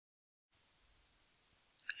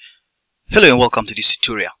Hello and welcome to this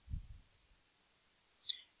tutorial.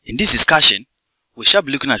 In this discussion, we shall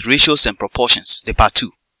be looking at ratios and proportions, the part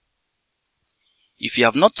 2. If you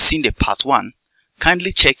have not seen the part 1,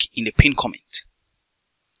 kindly check in the pinned comment.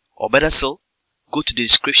 Or better still, go to the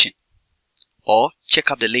description or check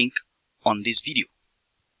out the link on this video.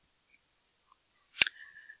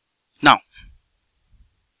 Now,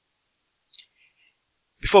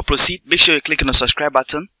 before we proceed, make sure you click on the subscribe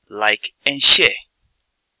button, like and share,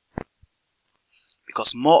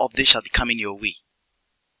 because more of this shall be coming your way.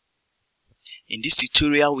 In this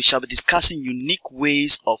tutorial, we shall be discussing unique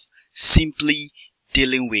ways of simply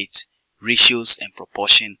dealing with ratios and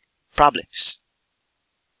proportion problems.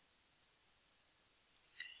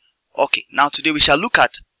 Okay, now today we shall look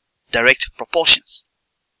at direct proportions.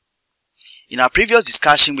 In our previous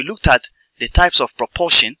discussion, we looked at the types of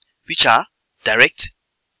proportion, which are direct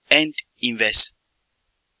and inverse.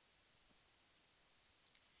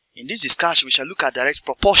 In this discussion, we shall look at direct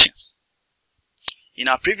proportions. In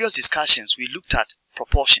our previous discussions, we looked at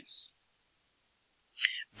proportions.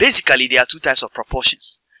 Basically, there are two types of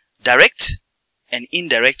proportions: direct and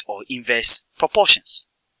indirect or inverse proportions.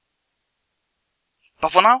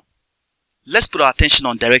 But for now, let's put our attention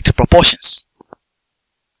on direct proportions.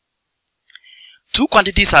 Two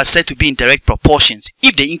quantities are said to be in direct proportions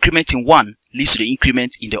if the increment in one leads to the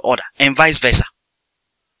increment in the other, and vice versa.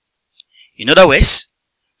 In other words,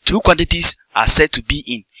 two quantities are said to be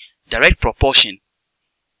in direct proportion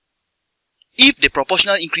if the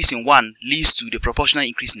proportional increase in one leads to the proportional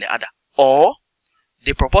increase in the other, or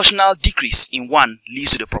the proportional decrease in one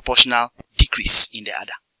leads to the proportional decrease in the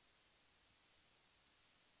other.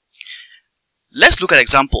 Let's look at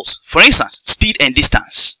examples. For instance, speed and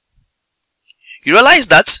distance. You realize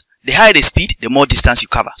that the higher the speed, the more distance you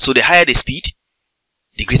cover. So the higher the speed,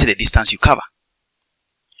 the greater the distance you cover.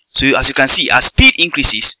 So as you can see, as speed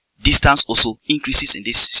increases, distance also increases in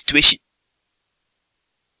this situation.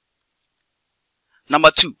 Number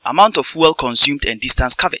 2, amount of fuel consumed and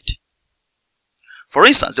distance covered. For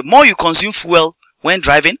instance, the more you consume fuel when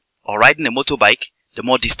driving or riding a motorbike, the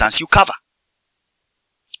more distance you cover.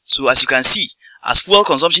 So as you can see, as fuel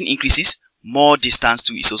consumption increases, more distance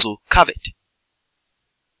too is also covered.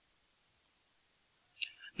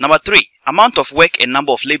 Number 3, amount of work and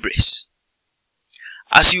number of laborers.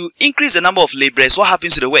 As you increase the number of laborers, what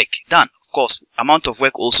happens to the work done? Of course, amount of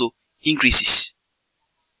work also increases.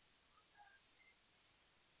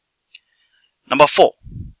 Number 4,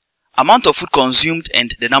 amount of food consumed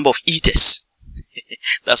and the number of eaters.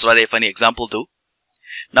 That's rather a funny example though.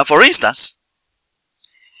 Now for instance,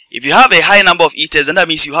 if you have a high number of eaters, then that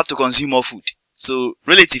means you have to consume more food. So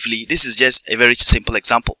relatively, this is just a very simple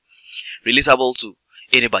example, relatable to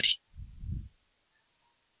anybody.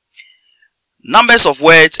 Numbers of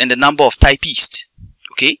words and the number of typists.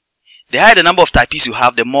 Okay, the higher the number of typists you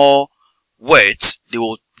have, the more words they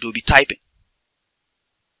will be typing.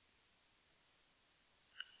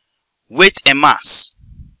 Weight and mass.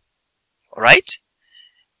 Alright,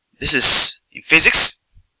 this is in physics.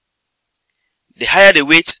 The higher the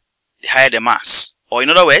weight, the higher the mass. Or in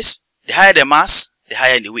other words, the higher the mass, the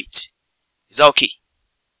higher the weight. Is that okay?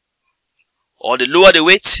 Or the lower the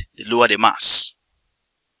weight, the lower the mass.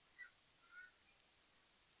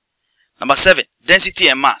 Number 7, density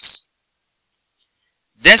and mass.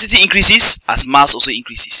 Density increases as mass also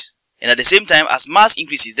increases. And at the same time, as mass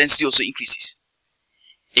increases, density also increases.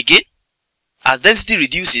 Again, as density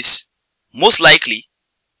reduces, most likely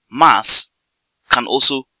mass can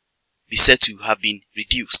also be said to have been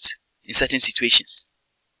reduced in certain situations.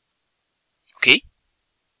 Okay?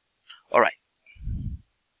 Alright.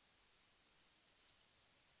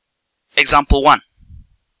 Example 1.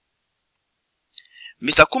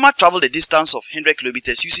 Mr. Kuma traveled a distance of 100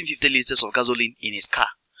 kilometers using 50 liters of gasoline in his car.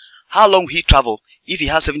 How long will he travel if he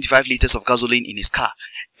has 75 liters of gasoline in his car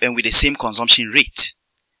and with the same consumption rate?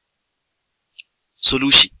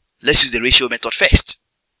 Solution. Let's use the ratio method first.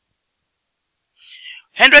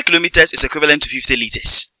 100 kilometers is equivalent to 50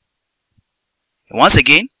 liters. And once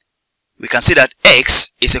again, we can say that X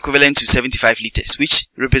is equivalent to 75 liters, which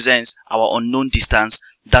represents our unknown distance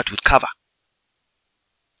that would cover.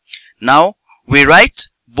 Now, we write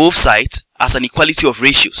both sides as an equality of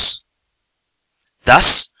ratios.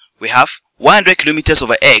 Thus, we have 100 kilometers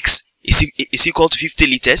over X is equal to 50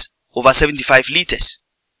 liters over 75 liters.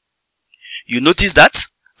 You notice that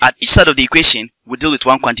at each side of the equation, we deal with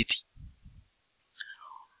one quantity.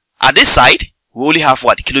 At this side, we only have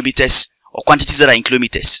what? Kilometers, or quantities that are in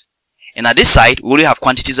kilometers. And at this side, we only have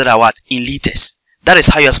quantities that are what? In liters. That is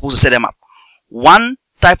how you are supposed to set them up. One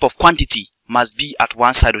type of quantity must be at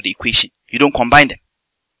one side of the equation. You don't combine them.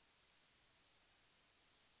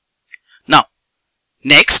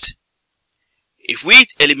 Next, if we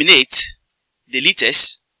eliminate the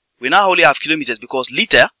liters, we now only have kilometers because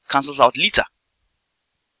liter cancels out liter.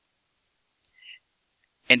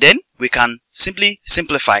 And then we can simply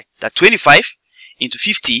simplify that 25 into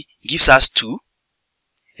 50 gives us 2.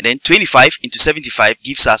 And then 25 into 75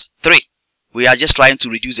 gives us 3. We are just trying to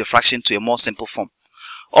reduce the fraction to a more simple form.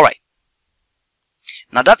 Alright.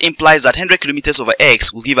 Now that implies that 100 kilometers over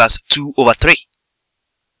x will give us 2 over 3.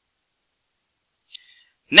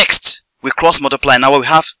 Next, we cross multiply. Now we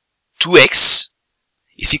have 2x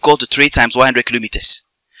is equal to 3 times 100 kilometers.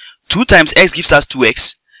 2 times x gives us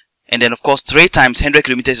 2x. And then of course 3 times 100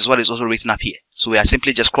 kilometers is what is also written up here. So we are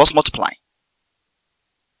simply just cross multiplying.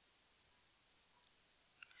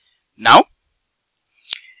 Now,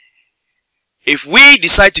 if we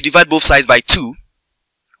decide to divide both sides by 2,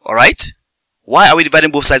 alright, why are we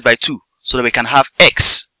dividing both sides by 2? So that we can have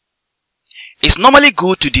x. It's normally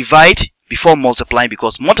good to divide before multiplying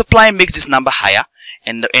because multiplying makes this number higher,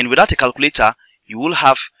 and without a calculator, you will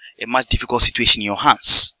have a much difficult situation in your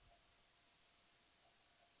hands.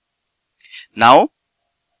 Now,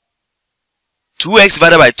 2x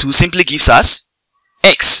divided by 2 simply gives us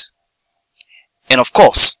x. And of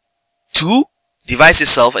course, 2 divides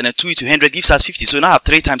itself, and then 2 into 100 gives us 50. So we now have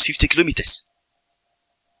 3 times 50 kilometers.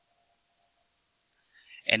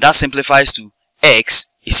 And that simplifies to x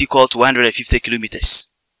is equal to 150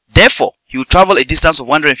 kilometers. Therefore, he will travel a distance of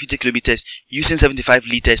 150 kilometers using 75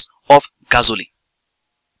 liters of gasoline.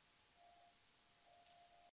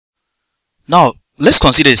 Now, let's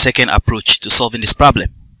consider the second approach to solving this problem.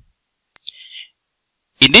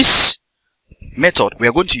 In this method, we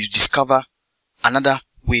are going to discover another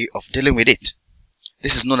way of dealing with it.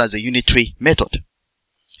 This is known as the unitary method.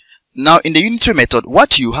 Now, in the unitary method,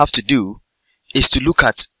 what you have to do is to look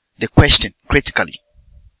at the question critically.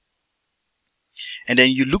 And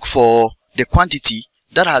then you look for the quantity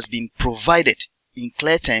that has been provided in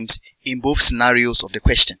clear terms in both scenarios of the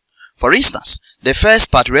question. For instance, the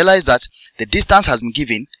first part, realize that the distance has been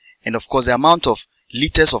given, and of course the amount of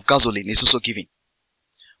liters of gasoline is also given.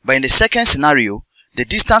 But in the second scenario, the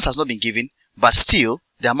distance has not been given, but still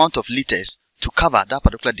the amount of liters to cover that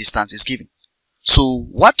particular distance is given. So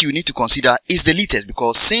what you need to consider is the liters,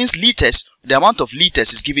 because since liters, the amount of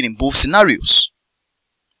liters is given in both scenarios.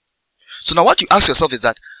 So now what you ask yourself is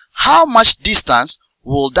that, how much distance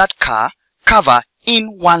will that car cover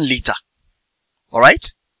in 1 liter?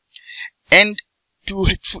 Alright? And to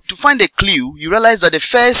find a clue, you realize that the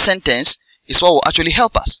first sentence is what will actually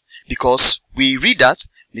help us, because we read that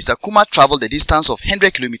Mr. Kumar traveled the distance of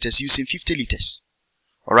 100 kilometers using 50 liters.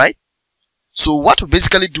 Alright? So what we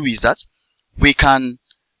basically do is that we can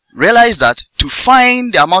realize that to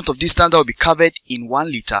find the amount of distance that will be covered in 1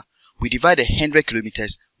 liter, we divide 100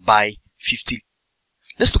 kilometers by 50.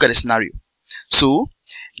 Let's look at the scenario. So,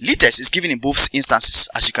 liters is given in both instances,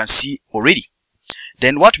 as you can see already.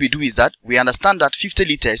 Then what we do is that we understand that 50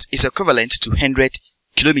 liters is equivalent to 100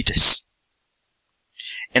 kilometers.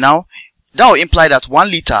 And now, that will imply that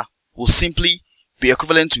 1 liter will simply be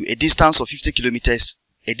equivalent to a distance of 50 kilometers,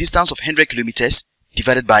 a distance of 100 kilometers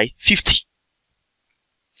divided by 50.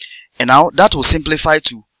 And now, that will simplify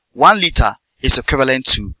to 1 liter is equivalent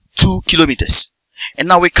to 2 kilometers. And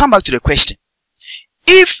now we come back to the question.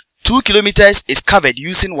 If 2 kilometers is covered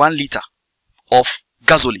using 1 liter of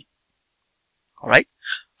gasoline, alright,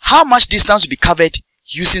 how much distance will be covered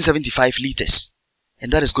using 75 liters?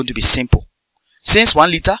 And that is going to be simple. Since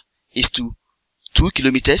 1 liter is to 2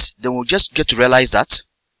 kilometers, then we'll just get to realize that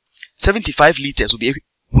 75 liters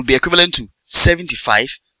will be equivalent to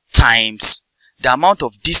 75 times the amount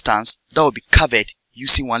of distance that will be covered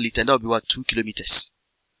using 1 liter, and that will be what? 2 kilometers.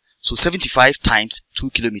 So 75 times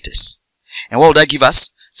 2 kilometers. And what would that give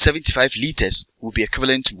us? 75 liters will be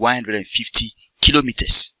equivalent to 150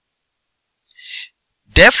 kilometers.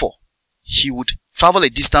 Therefore, he would travel a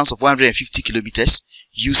distance of 150 kilometers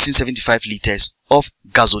using 75 liters of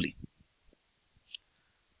gasoline.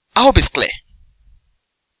 I hope it's clear.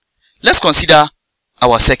 Let's consider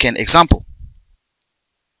our second example.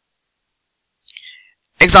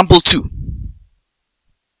 Example 2.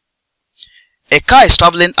 A car is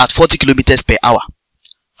traveling at 40 kilometers per hour.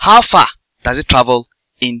 How far does it travel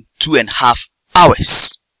in 2.5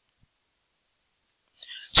 hours?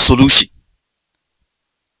 Solution.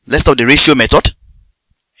 Let's start the ratio method.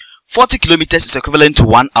 40 kilometers is equivalent to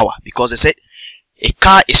 1 hour, because they said a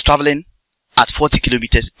car is traveling at 40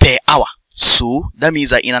 kilometers per hour. So that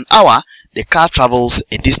means that in an hour, the car travels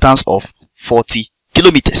a distance of 40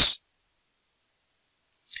 kilometers.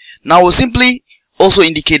 Now we'll simply also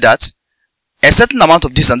indicate that a certain amount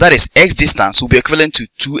of distance, that is x distance, will be equivalent to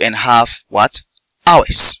 2.5 what?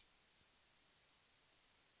 Hours.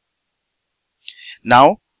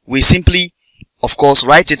 Now, we simply, of course,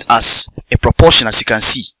 write it as a proportion, as you can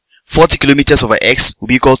see. 40 kilometers over x will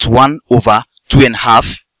be equal to 1 over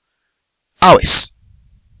 2.5 hours.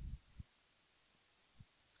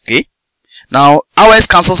 Okay. Now, hours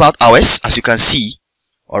cancels out hours, as you can see.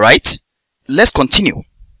 Alright. Let's continue.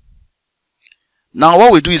 Now,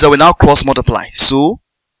 what we do is that we now cross multiply. So,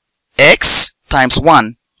 x times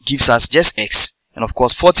 1 gives us just x. And of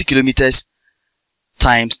course, 40 kilometers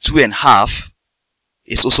times 2.5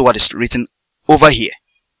 is also what is written over here.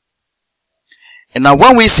 And now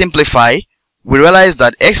when we simplify, we realize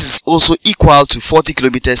that x is also equal to 40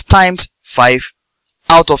 kilometers times 5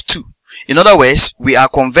 out of 2. In other words, we are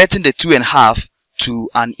converting the 2.5 to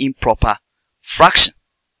an improper fraction.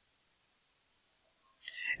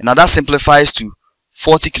 And now that simplifies to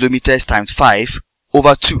 40 kilometers times 5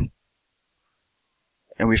 over 2.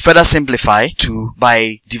 And we further simplify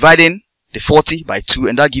by dividing the 40 by 2,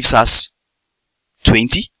 and that gives us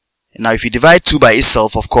 20. And now if we divide 2 by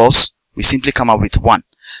itself, of course, we simply come up with 1.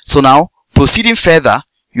 So now, proceeding further,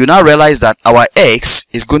 you now realize that our x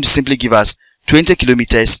is going to simply give us 20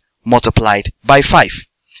 kilometers multiplied by 5.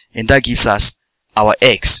 And that gives us our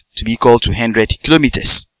x to be equal to 100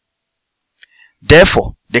 kilometers.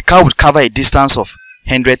 Therefore, the car would cover a distance of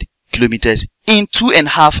 100 kilometers in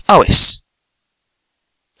 2.5 hours.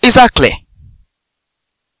 Is that clear?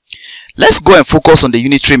 Let's go and focus on the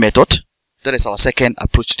unitary method. That is our second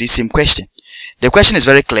approach to this same question. The question is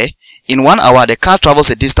very clear. In 1 hour, the car travels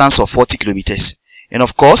a distance of 40 kilometers. And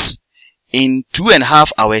of course, in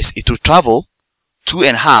 2.5 hours, it will travel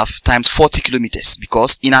 2.5 times 40 kilometers.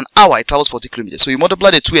 Because in an hour, it travels 40 kilometers. So you multiply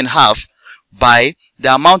the 2.5 by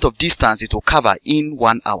the amount of distance it will cover in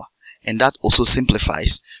 1 hour. And that also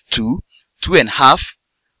simplifies to 2.5.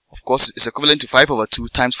 Of course, it's equivalent to 5 over 2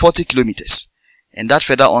 times 40 kilometers. And that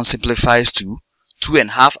further on simplifies to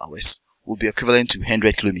 2.5 hours will be equivalent to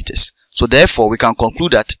 100 kilometers. So therefore, we can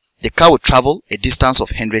conclude that the car will travel a distance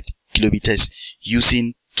of 100 kilometers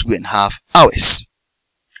using 2.5 hours.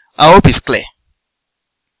 I hope it's clear.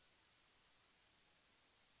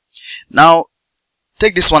 Now,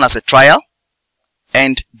 take this one as a trial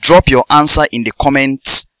and drop your answer in the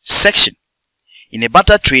comments section. In a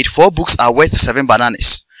barter trade, 4 books are worth 7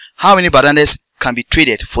 bananas. How many bananas can be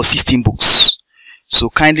traded for 16 books? So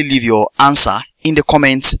kindly leave your answer in the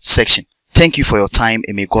comments section. Thank you for your time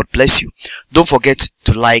and may God bless you. Don't forget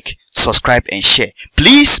to like, subscribe and share.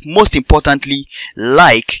 Please, most importantly,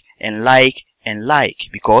 like and like and like,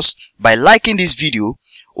 because by liking this video,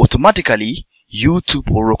 automatically YouTube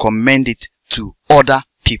will recommend it to other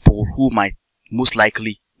people who might most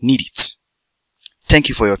likely need it. Thank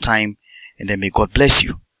you for your time and then may God bless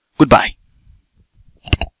you. Goodbye.